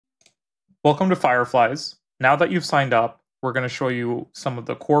Welcome to Fireflies. Now that you've signed up, we're going to show you some of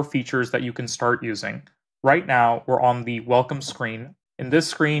the core features that you can start using. Right now, we're on the welcome screen. In this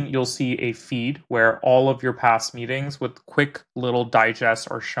screen, you'll see a feed where all of your past meetings with quick little digests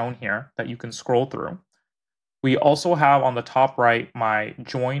are shown here that you can scroll through. We also have on the top right my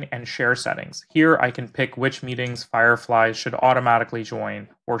join and share settings. Here I can pick which meetings Fireflies should automatically join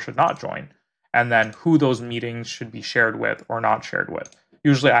or should not join, and then who those meetings should be shared with or not shared with.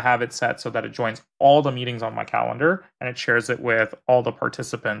 Usually I have it set so that it joins all the meetings on my calendar and it shares it with all the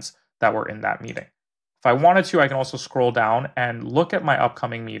participants that were in that meeting. If I wanted to, I can also scroll down and look at my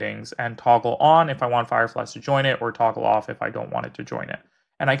upcoming meetings and toggle on if I want Fireflies to join it or toggle off if I don't want it to join it.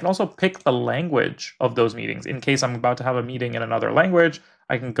 And I can also pick the language of those meetings. In case I'm about to have a meeting in another language,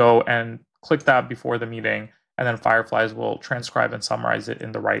 I can go and click that before the meeting, and then Fireflies will transcribe and summarize it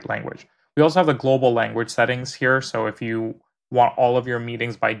in the right language. We also have the global language settings here, so if you want all of your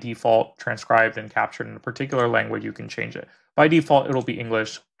meetings by default transcribed and captured in a particular language, you can change it. By default, it'll be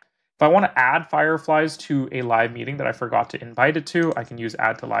English. If I want to add Fireflies to a live meeting that I forgot to invite it to, I can use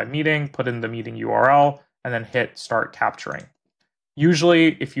add to live meeting, put in the meeting URL, and then hit start capturing.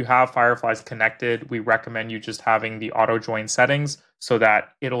 Usually, if you have Fireflies connected, we recommend you just having the auto join settings so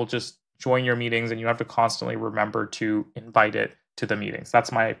that it'll just join your meetings and you have to constantly remember to invite it to the meetings.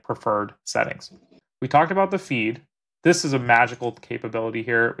 That's my preferred settings. We talked about the feed. This is a magical capability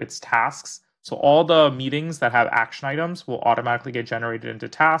here. It's tasks. So all the meetings that have action items will automatically get generated into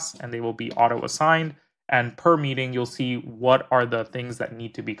tasks and they will be auto assigned. And per meeting, you'll see what are the things that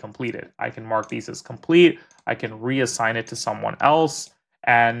need to be completed. I can mark these as complete. I can reassign it to someone else,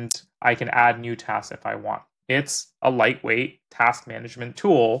 and I can add new tasks if I want. It's a lightweight task management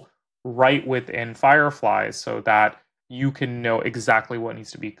tool right within Fireflies so that you can know exactly what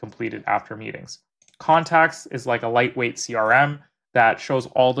needs to be completed after meetings. Contacts is like a lightweight CRM that shows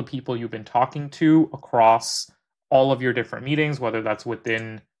all the people you've been talking to across all of your different meetings, whether that's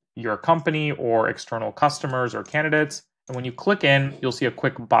within your company or external customers or candidates. And when you click in, you'll see a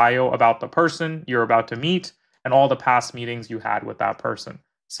quick bio about the person you're about to meet and all the past meetings you had with that person.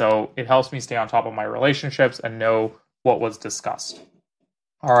 So it helps me stay on top of my relationships and know what was discussed.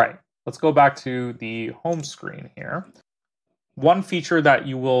 All right, let's go back to the home screen here. One feature that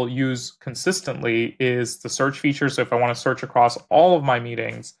you will use consistently is the search feature. So if I want to search across all of my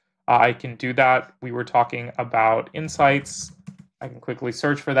meetings, I can do that. We were talking about insights. I can quickly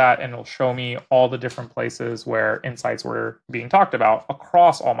search for that and it'll show me all the different places where insights were being talked about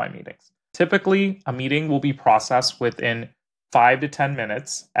across all my meetings. Typically, a meeting will be processed within 5 to 10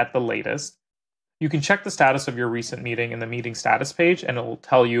 minutes at the latest. You can check the status of your recent meeting in the meeting status page and it will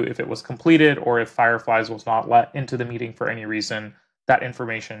tell you if it was completed or if Fireflies was not let into the meeting for any reason. That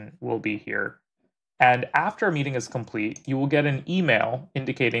information will be here. And after a meeting is complete, you will get an email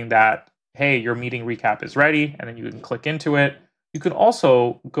indicating that, hey, your meeting recap is ready, and then you can click into it. You can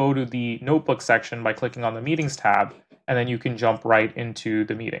also go to the notebook section by clicking on the meetings tab, and then you can jump right into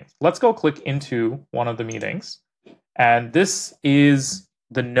the meeting. Let's go click into one of the meetings. And this is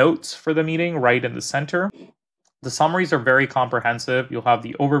the notes for the meeting right in the center. The summaries are very comprehensive. You'll have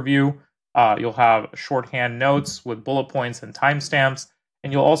the overview, you'll have shorthand notes with bullet points and timestamps,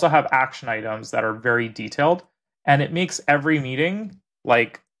 and you'll also have action items that are very detailed. And it makes every meeting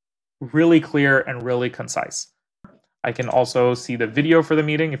like really clear and really concise. I can also see the video for the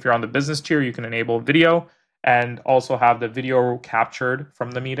meeting. If you're on the business tier, you can enable video and also have the video captured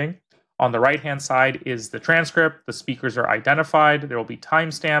from the meeting. On the right-hand side is the transcript. The speakers are identified. There will be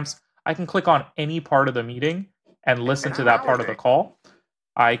timestamps. I can click on any part of the meeting and listen to that part of the call.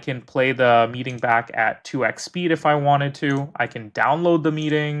 I can play the meeting back at 2x speed if I wanted to. I can download the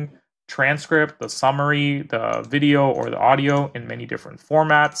meeting, transcript, the summary, the video or the audio in many different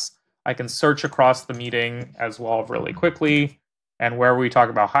formats. I can search across the meeting as well really quickly, and where we talk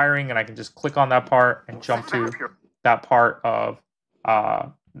about hiring, and I can just click on that part and jump to that part of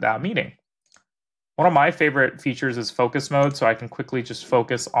that meeting. One of my favorite features is focus mode, so I can quickly just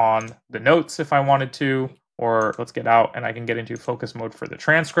focus on the notes if I wanted to, or let's get out and I can get into focus mode for the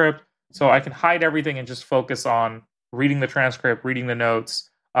transcript. So I can hide everything and just focus on reading the transcript, reading the notes,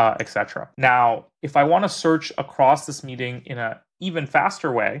 etc. Now, if I want to search across this meeting in an even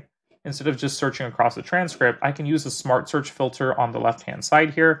faster way, instead of just searching across the transcript, I can use the smart search filter on the left-hand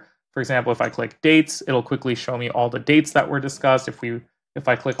side here. For example, if I click dates, it'll quickly show me all the dates that were discussed. If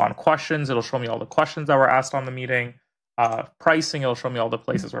I click on questions, it'll show me all the questions that were asked on the meeting. Pricing, it'll show me all the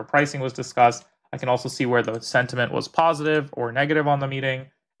places where pricing was discussed. I can also see where the sentiment was positive or negative on the meeting.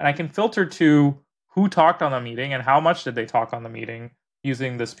 And I can filter to who talked on the meeting and how much did they talk on the meeting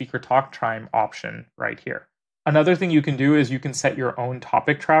using the speaker talk time option right here. Another thing you can do is you can set your own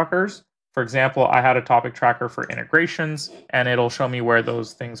topic trackers. For example, I had a topic tracker for integrations, and it'll show me where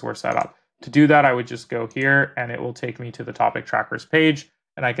those things were set up. To do that, I would just go here, and it will take me to the topic trackers page,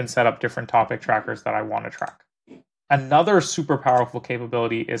 and I can set up different topic trackers that I want to track. Another super powerful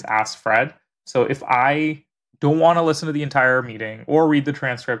capability is Ask Fred. So if I don't want to listen to the entire meeting or read the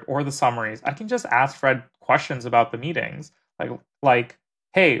transcript or the summaries, I can just ask Fred questions about the meetings, like,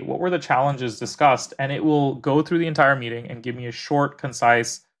 hey, what were the challenges discussed? And it will go through the entire meeting and give me a short,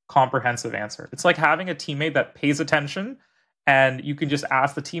 concise, comprehensive answer. It's like having a teammate that pays attention, and you can just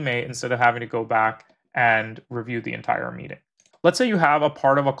ask the teammate instead of having to go back and review the entire meeting. Let's say you have a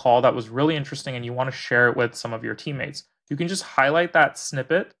part of a call that was really interesting and you want to share it with some of your teammates. You can just highlight that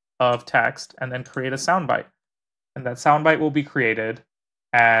snippet of text and then create a soundbite. And that soundbite will be created,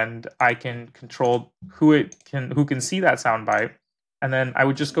 and I can control who can see that soundbite. And then I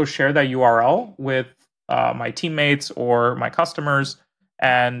would just go share that URL with my teammates or my customers,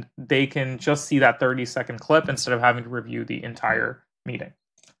 and they can just see that 30-second clip instead of having to review the entire meeting.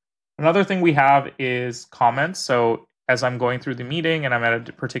 Another thing we have is comments. So as I'm going through the meeting and I'm at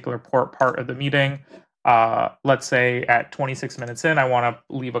a particular part of the meeting, let's say at 26 minutes in, I want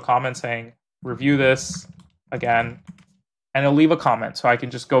to leave a comment saying, review this again, and it'll leave a comment. So I can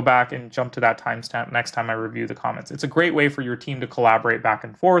just go back and jump to that timestamp next time I review the comments. It's a great way for your team to collaborate back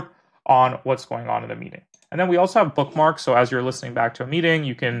and forth on what's going on in the meeting. And then we also have bookmarks. So as you're listening back to a meeting,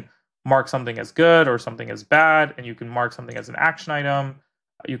 you can mark something as good or something as bad, and you can mark something as an action item.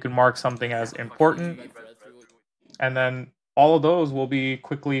 You can mark something as important. And then all of those will be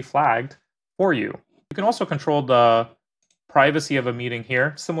quickly flagged for you. You can also control the privacy of a meeting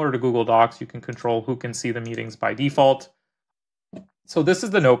here. Similar to Google Docs, you can control who can see the meetings by default. So this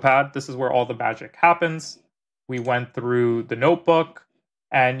is the notepad. This is where all the magic happens. We went through the notebook,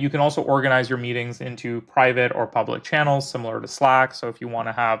 and you can also organize your meetings into private or public channels, similar to Slack. So if you want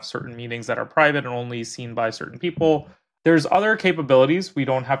to have certain meetings that are private and only seen by certain people, there's other capabilities. We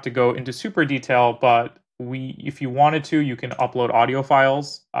don't have to go into super detail, but if you wanted to, you can upload audio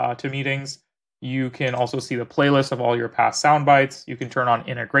files to meetings. You can also see the playlist of all your past sound bites. You can turn on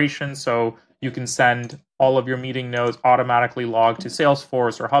integration, so you can send all of your meeting notes automatically logged to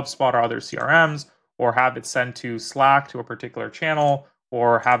Salesforce or HubSpot or other CRMs, or have it sent to Slack to a particular channel,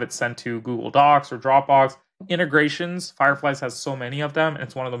 or have it sent to Google Docs or Dropbox. Integrations, Fireflies has so many of them, and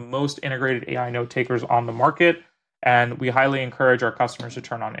it's one of the most integrated AI note takers on the market. And we highly encourage our customers to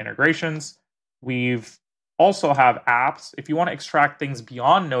turn on integrations. We've also have apps. If you want to extract things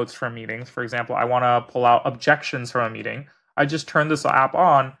beyond notes from meetings, for example, I want to pull out objections from a meeting, I just turn this app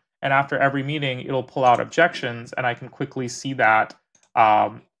on, and after every meeting, it'll pull out objections, and I can quickly see that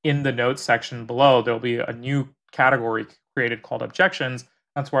in the notes section below. There'll be a new category created called objections.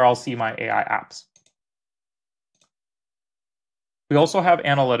 That's where I'll see my AI apps. We also have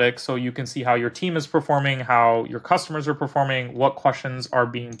analytics, so you can see how your team is performing, how your customers are performing, what questions are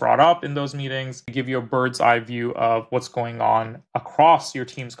being brought up in those meetings. We give you a bird's eye view of what's going on across your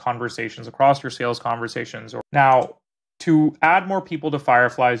team's conversations, across your sales conversations. Now, to add more people to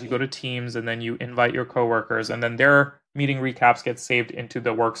Fireflies, you go to Teams and then you invite your coworkers, and then their meeting recaps get saved into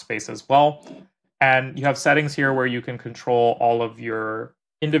the workspace as well. And you have settings here where you can control all of your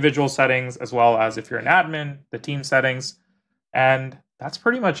individual settings, as well as if you're an admin, the team settings. And that's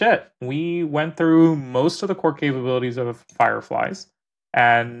pretty much it. We went through most of the core capabilities of Fireflies,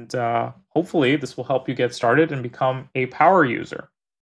 and hopefully this will help you get started and become a power user.